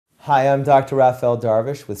Hi, I'm Dr. Raphael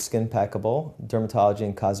Darvish with Skinpeccable Dermatology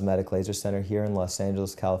and Cosmetic Laser Center here in Los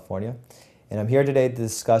Angeles, California. And I'm here today to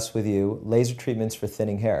discuss with you laser treatments for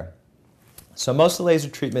thinning hair. So most of the laser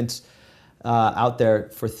treatments out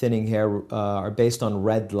there for thinning hair are based on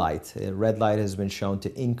red light. Red light has been shown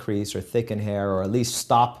to increase or thicken hair, or at least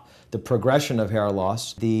stop the progression of hair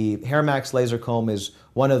loss. The HairMax laser comb is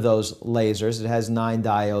one of those lasers. It has 9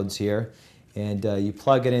 diodes here, and you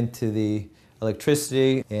plug it into the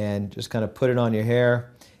electricity and just kind of put it on your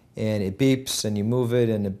hair, and it beeps and you move it,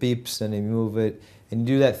 and it beeps and you move it, and you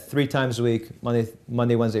do that 3 times a week: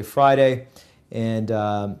 Monday, Wednesday, Friday. And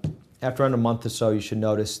after around a month or so, you should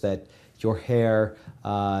notice that your hair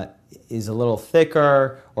is a little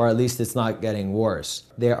thicker, or at least it's not getting worse.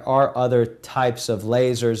 There are other types of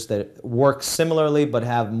lasers that work similarly but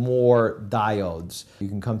have more diodes. You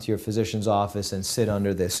can come to your physician's office and sit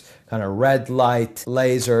under this kind of red light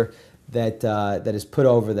laser that is put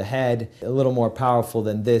over the head, a little more powerful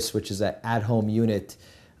than this, which is an at-home unit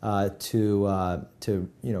to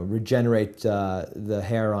regenerate the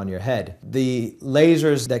hair on your head. The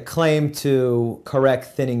lasers that claim to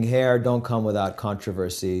correct thinning hair don't come without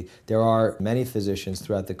controversy. There are many physicians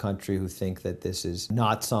throughout the country who think that this is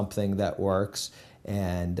not something that works,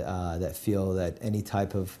 and that feel that any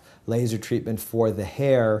type of laser treatment for the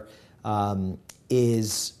hair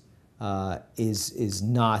is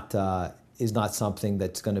not something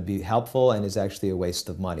that's going to be helpful, and is actually a waste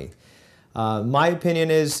of money. My opinion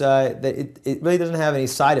is that it really doesn't have any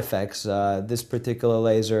side effects. This particular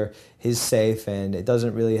laser is safe, and it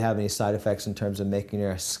doesn't really have any side effects in terms of making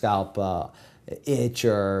your scalp itch,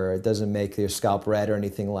 or it doesn't make your scalp red or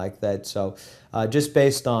anything like that. So just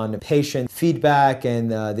based on patient feedback and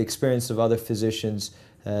the experience of other physicians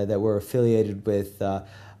that we're affiliated with,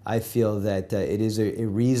 I feel that it is a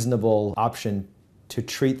reasonable option to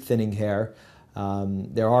treat thinning hair.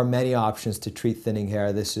 There are many options to treat thinning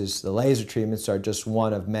hair. The laser treatments are just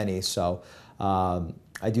one of many. So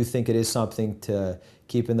I do think it is something to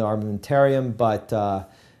keep in the armamentarium, but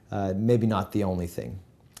maybe not the only thing.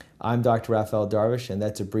 I'm Dr. Raphael Darvish, and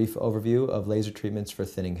that's a brief overview of laser treatments for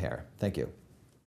thinning hair. Thank you.